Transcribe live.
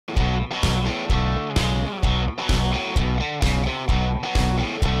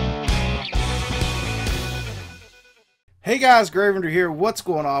Hey guys, Gravender here. What's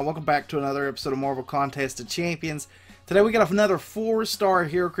going on? Welcome back to another episode of Marvel Contest of Champions. Today we got another 4-star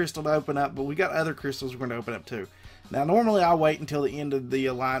hero crystal to open up, but we got other crystals we're going to open up too. Now normally I wait until the end of the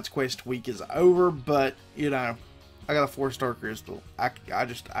Alliance Quest week is over, but you know, I got a 4-star crystal.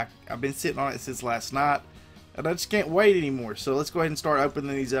 I've been sitting on it since last night, and I just can't wait anymore. So let's go ahead and start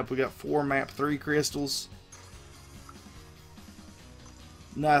opening these up. We got 4 map 3 crystals.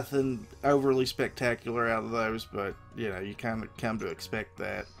 Nothing overly spectacular out of those, but you know, you kind of come to expect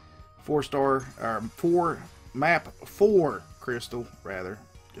that. 4-star, or 4 map 4 crystal rather.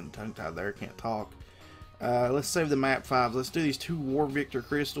 Getting tongue tied there, can't talk. Let's save the map 5s. Let's do these 2 War Victor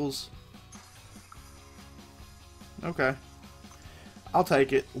crystals. Okay, I'll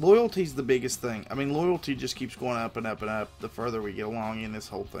take it. Loyalty's the biggest thing. I mean, loyalty just keeps going up and up and up the further we get along in this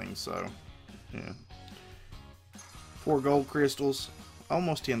whole thing. So, yeah. 4 gold crystals.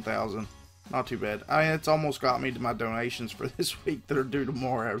 Almost 10,000. Not too bad. I mean, it's almost got me to my donations for this week that are due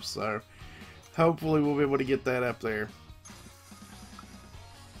tomorrow, so hopefully we'll be able to get that up there.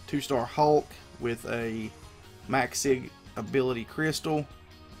 2-star Hulk with a Max Sig ability crystal.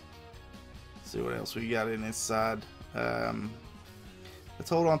 Let's see what else we got in this side. Let's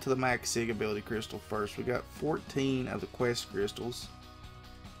hold on to the Max Sig ability crystal first. We got 14 of the quest crystals.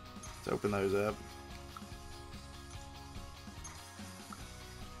 Let's open those up.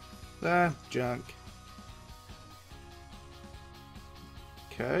 Junk.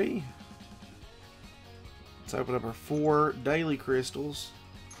 Okay. Let's open up our 4 daily crystals.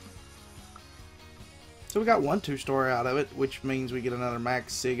 So we got 1 2-star out of it, which means we get another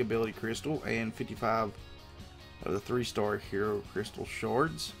Max Sig ability crystal and 55 of the 3-star hero crystal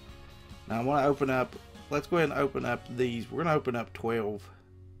shards. Now I want to open up, let's go ahead and open up these. We're going to open up 12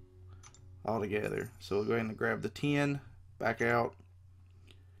 altogether. So we'll go ahead and grab the 10 back out.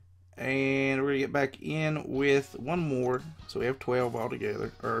 And we're going to get back in with 1 more. So we have 12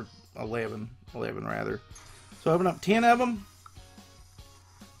 altogether. Or 11 rather. So open up 10 of them.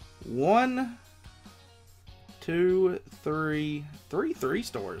 1, 2, 3. 3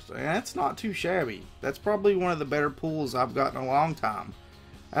 3-stars. And that's not too shabby. That's probably one of the better pulls I've gotten in a long time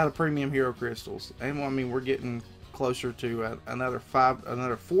out of premium hero crystals. And I mean, we're getting closer to another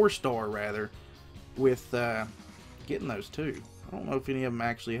 4-star rather with getting those too. I don't know if any of them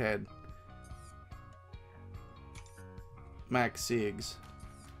actually had Max Sigs.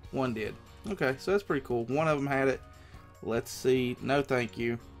 1 did. Okay, so that's pretty cool. 1 of them had it. Let's see. No, thank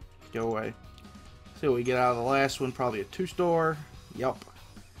you. Go away. See what we get out of the last one. Probably a 2-star. Yup.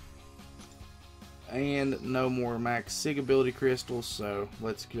 And no more Max Sig ability crystals. So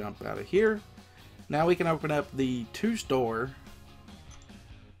let's jump out of here. Now we can open up the 2-star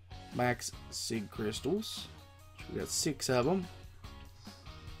Max Sig crystals. We got 6 of them.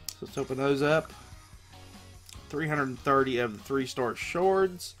 So let's open those up. 330 of the 3-star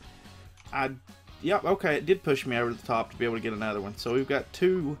shards. Yep, okay, it did push me over the top to be able to get another one. So we've got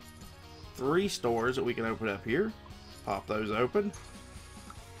 2 3-stars that we can open up here. Pop those open.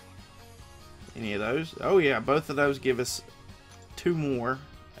 Any of those? Oh yeah, both of those give us 2 more.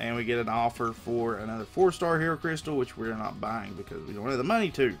 And we get an offer for another 4-star hero crystal, which we're not buying because we don't have the money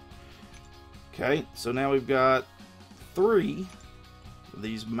to. Okay, so now we've got 3 of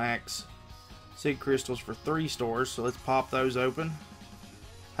these Max Sig crystals for 3 stars. So let's pop those open.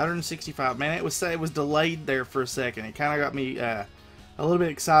 165. Man, it was delayed there for a second. It kind of got me a little bit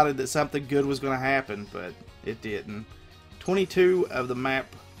excited that something good was going to happen, but it didn't. 22 of the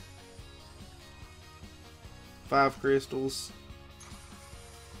map 5 crystals.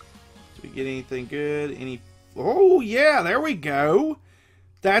 Did we get anything good? Oh yeah, there we go.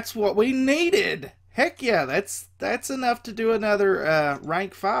 That's what we needed. Heck yeah, that's enough to do another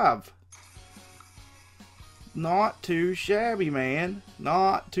rank 5. Not too shabby, man.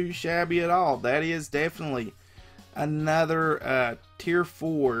 Not too shabby at all. That is definitely another tier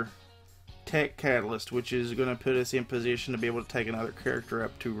 4 tech catalyst, which is going to put us in position to be able to take another character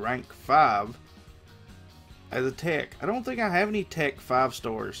up to rank 5 as a tech. I don't think I have any tech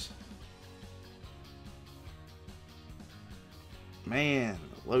 5-stars. Man,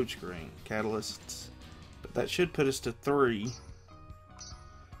 load screen catalysts, but that should put us to 3.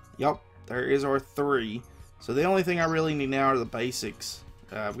 Yup, there is our 3. So the only thing I really need now are the basics.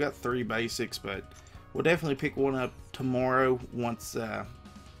 I've got 3 basics, but we'll definitely pick one up tomorrow once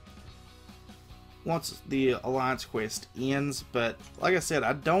the Alliance Quest ends. But like I said,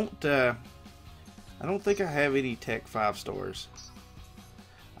 I don't think I have any tech 5-stars.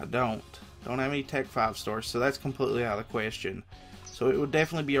 I don't have any tech 5-stars, so that's completely out of the question. So it would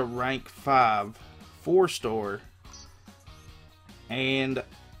definitely be a rank 5 4-star, and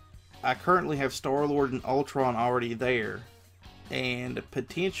I currently have Star-Lord and Ultron already there. And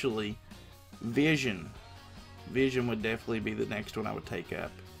potentially Vision. Vision would definitely be the next one I would take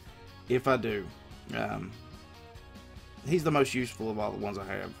up. If I do. He's the most useful of all the ones I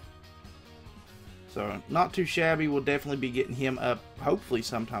have. So, not too shabby. We'll definitely be getting him up hopefully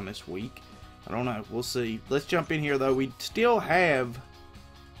sometime this week. I don't know. We'll see. Let's jump in here, though. We still have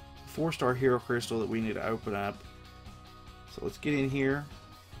 4-star Hero Crystal that we need to open up. So, let's get in here.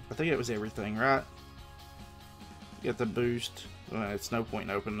 I think that was everything, right? Get the boost. It's no point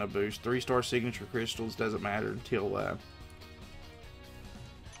in opening a boost. 3-star signature crystals doesn't matter until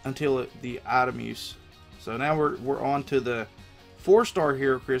the item use. So now we're on to the 4-star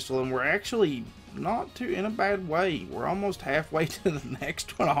Hero Crystal, and we're actually not too in a bad way. We're almost halfway to the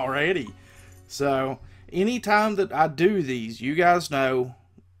next one already. So anytime that I do these, you guys know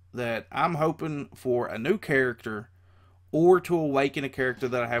that I'm hoping for a new character or to awaken a character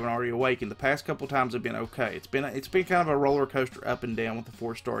that I haven't already awakened. The past couple times have been okay. It's been kind of a roller coaster up and down with the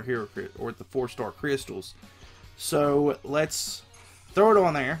 4-star Hero or the 4-star crystals. So let's throw it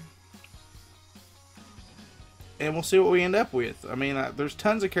on there, and we'll see what we end up with. I mean, there's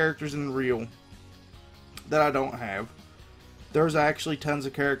tons of characters in the reel that I don't have. There's actually tons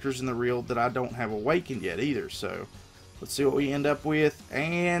of characters in the reel that I don't have awakened yet either. So let's see what we end up with.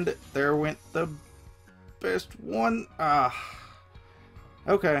 And there went the best one.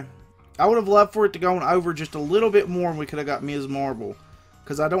 Okay. I would have loved for it to go over just a little bit more, and we could have got Ms. Marvel.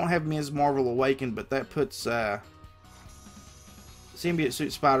 Because I don't have Ms. Marvel awakened, but that puts Symbiote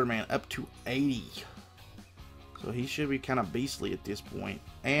Suit Spider-Man up to 80. So he should be kind of beastly at this point.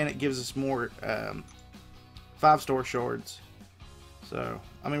 And it gives us more 5-star shards. So,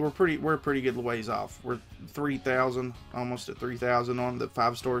 I mean, we're a pretty good ways off. We're 3,000, almost at 3,000 on the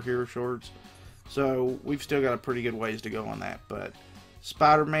 5-star hero shards. So, we've still got a pretty good ways to go on that. But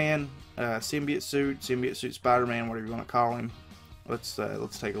Spider-Man, Symbiote Suit Spider-Man, whatever you want to call him. Let's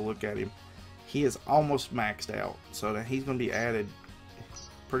take a look at him. He is almost maxed out. So, he's going to be added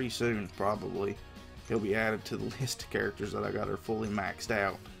pretty soon, probably. He'll be added to the list of characters that I got are fully maxed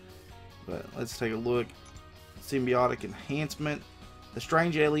out. But let's take a look. Symbiotic Enhancement. The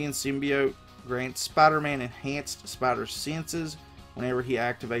Strange Alien Symbiote grants Spider-Man enhanced spider senses whenever he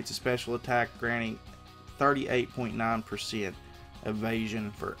activates a special attack, granting 38.9%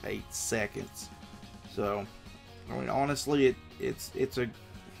 evasion for 8 seconds. So, I mean, honestly, it's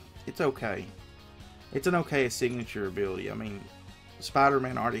okay. It's an okay signature ability. I mean,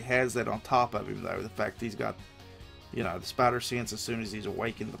 Spider-Man already has that on top of him, though. The fact he's got, you know, the spider sense as soon as he's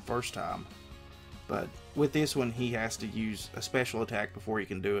awakened the first time. But with this one, he has to use a special attack before he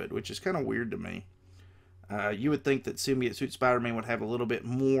can do it, which is kind of weird to me. You would think that Symbiote Suit Spider-Man would have a little bit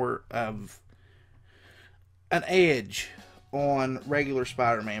more of an edge on regular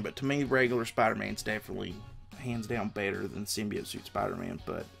Spider-Man, but to me, regular Spider-Man's definitely hands down better than Symbiote Suit Spider-Man.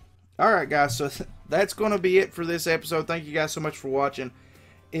 But alright guys, so that's going to be it for this episode. Thank you guys so much for watching.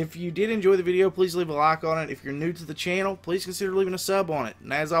 If you did enjoy the video, please leave a like on it. If you're new to the channel, please consider leaving a sub on it.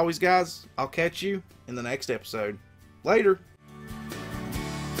 And as always guys, I'll catch you in the next episode. Later!